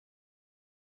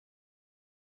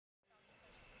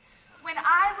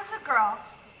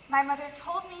my mother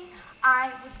told me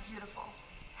I was beautiful.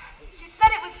 She said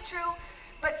it was true,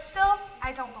 but still,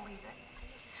 I don't believe it.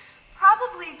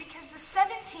 Probably because the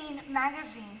 17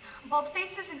 magazine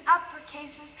boldfaces in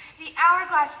uppercases, the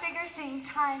hourglass figure saying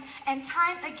time and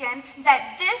time again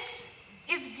that this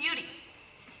is beauty.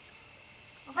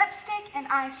 Lipstick and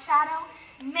eyeshadow,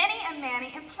 many a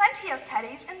manny and plenty of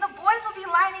petties, and the boys will be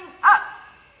lining up.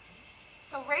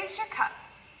 So raise your cup,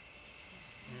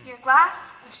 your glass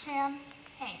of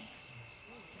champagne.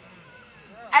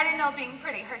 I didn't know being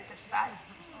pretty hurt this bad.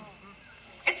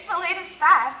 It's the latest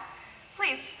fad.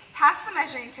 Please, pass the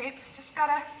measuring tape. Just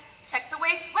gotta check the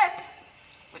waist width.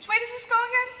 Which way does this go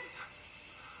again?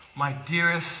 My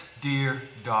dearest, dear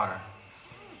daughter,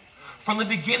 from the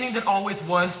beginning that always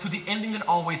was to the ending that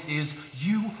always is,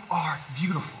 you are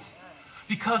beautiful.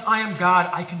 Because I am God,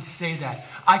 I can say that.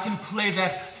 I can play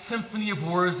that symphony of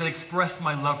words that express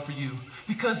my love for you.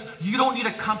 Because you don't need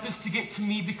a compass to get to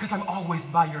me because I'm always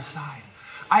by your side.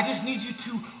 I just need you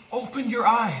to open your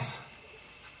eyes.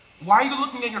 Why are you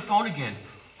looking at your phone again?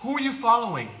 Who are you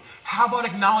following? How about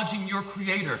acknowledging your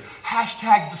creator?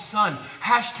 Hashtag the sun.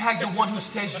 Hashtag the one who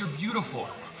says you're beautiful.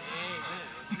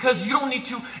 Because you don't need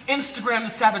to Instagram the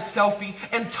Sabbath selfie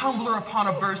and Tumblr upon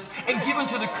a verse and give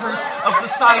into the curse of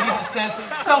society that says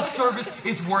self-service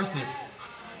is worth it.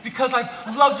 Because I've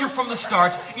loved you from the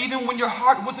start, even when your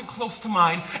heart wasn't close to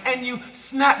mine, and you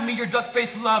snapped me your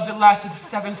duck-faced love that lasted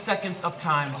 7 seconds of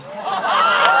time.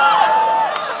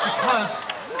 Because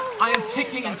I am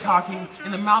ticking and talking,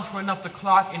 and the mouse ran up the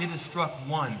clock, and it has struck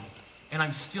 1, and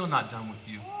I'm still not done with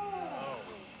you.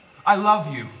 I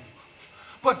love you.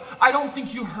 But I don't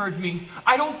think you heard me.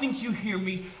 I don't think you hear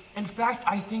me. In fact,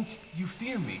 I think you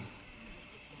fear me.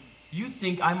 You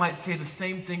think I might say the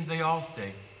same things they all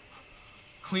say.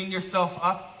 Clean yourself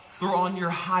up, throw on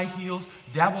your high heels,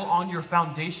 dabble on your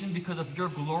foundation because if your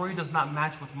glory does not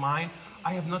match with mine,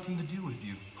 I have nothing to do with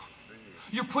you.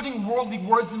 You're putting worldly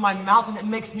words in my mouth and it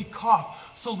makes me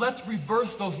cough. So let's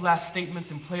reverse those last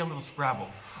statements and play a little Scrabble.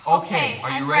 Okay,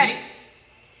 are you ready?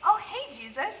 Oh, hey,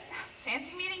 Jesus.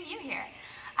 Fancy meeting you here.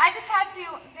 I just had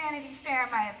to Vanity Fair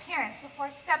my appearance before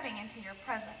stepping into your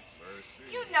presence.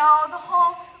 You know, the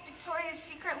whole Victoria's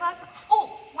Secret look.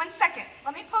 Oh, 1 second.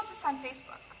 Let me post this on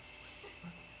Facebook.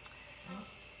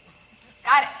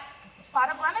 Got it. Spot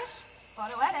a blemish,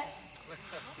 photo edit,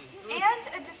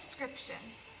 and a description.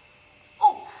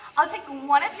 Oh, I'll take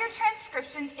one of your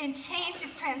transcriptions and change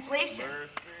its translation.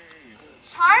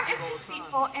 Charm is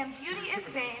deceitful and beauty is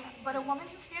vain, but a woman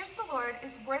who fears the Lord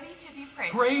is worthy to be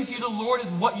praised. Praise you, the Lord, is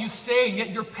what you say, and yet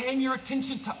you're paying your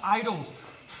attention to idols.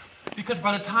 Because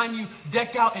by the time you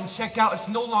deck out and check out, it's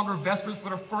no longer Vespers,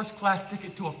 but a first-class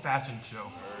ticket to a fashion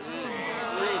show.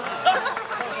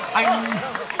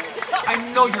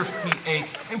 I know your feet ache,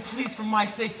 and please, for my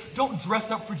sake, don't dress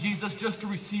up for Jesus just to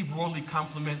receive worldly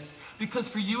compliments. Because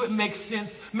for you it makes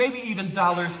sense, maybe even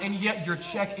dollars, and yet your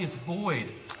check is void.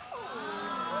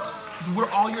 Where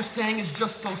all you're saying is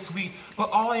just so sweet,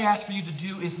 but all I ask for you to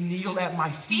do is kneel at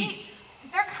my feet.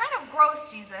 They're kind of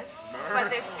gross, Jesus. But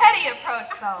this petty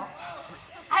approach, though.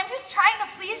 I'm just trying to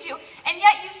please you, and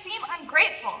yet you seem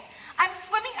ungrateful. I'm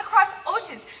swimming across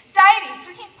oceans, dieting,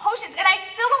 drinking potions, and I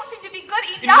still don't seem to be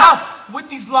good enough. Enough with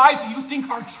these lies that you think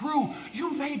are true.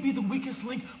 You may be the weakest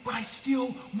link, but I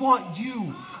still want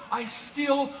you. I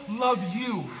still love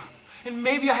you. And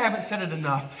maybe I haven't said it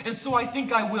enough. And so I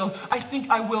think I will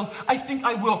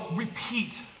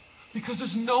repeat. Because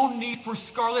there's no need for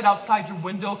scarlet outside your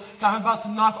window. I'm about to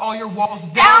knock all your walls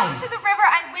down. Down to the river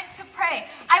I went to pray.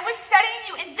 I was studying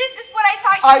you, and this is what I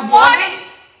thought you wanted.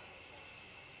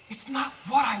 It's not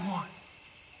what I want.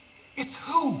 It's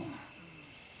who.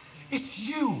 It's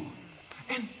you.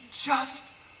 And just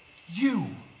you.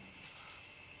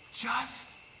 Just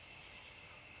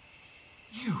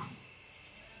you.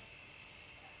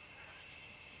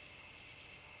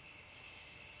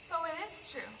 So it is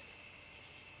true.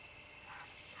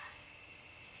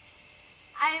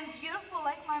 I am beautiful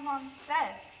like my mom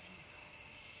said.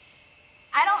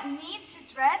 I don't need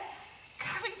to dread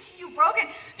coming to you broken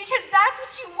because that's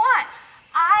what you want.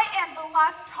 I am the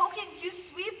lost token you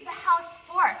sweep the house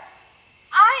for.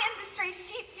 I am the stray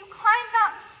sheep you climb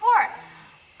mountains for.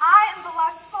 I am the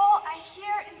lost soul I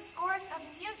hear in scores of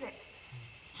music.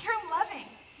 You're loving,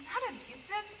 not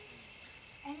abusive,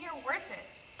 and you're worth it.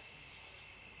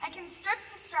 I can strip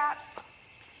the straps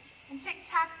and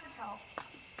tic-tac the toe.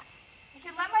 I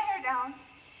can let my hair down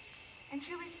and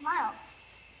truly smile.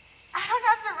 I don't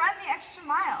have to run the extra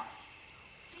mile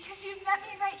because you've met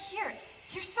me right here.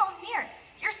 You're so near.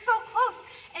 You're so close.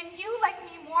 And you like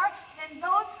me more than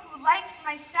those who liked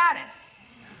my status.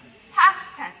 Past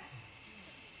tense.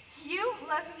 You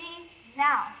love me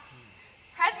now,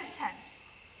 present tense,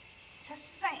 just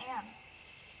as I am.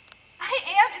 I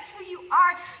am is who you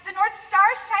are. The North Star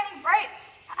is shining bright.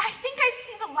 I think I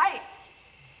see the light.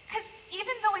 Because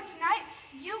even though it's night,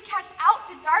 you cast out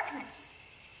the darkness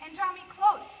and draw me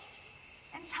close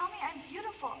and tell me I'm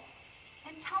beautiful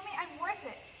and tell me I'm worth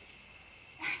it.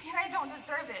 Yet I don't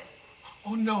deserve it.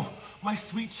 Oh no, my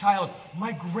sweet child,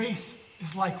 my grace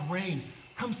is like rain.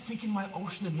 Come sink in my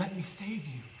ocean and let me save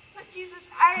you. But Jesus,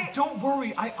 Don't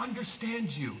worry, I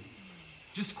understand you.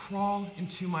 Just crawl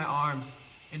into my arms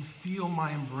and feel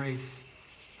my embrace.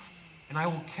 And I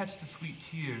will catch the sweet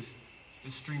tears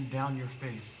that stream down your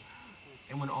face.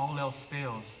 And when all else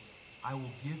fails, I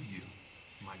will give you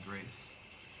my grace.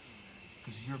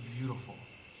 Because you're beautiful,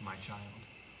 my child.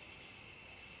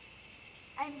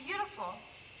 I'm beautiful.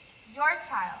 Your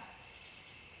child.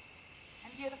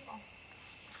 I'm beautiful.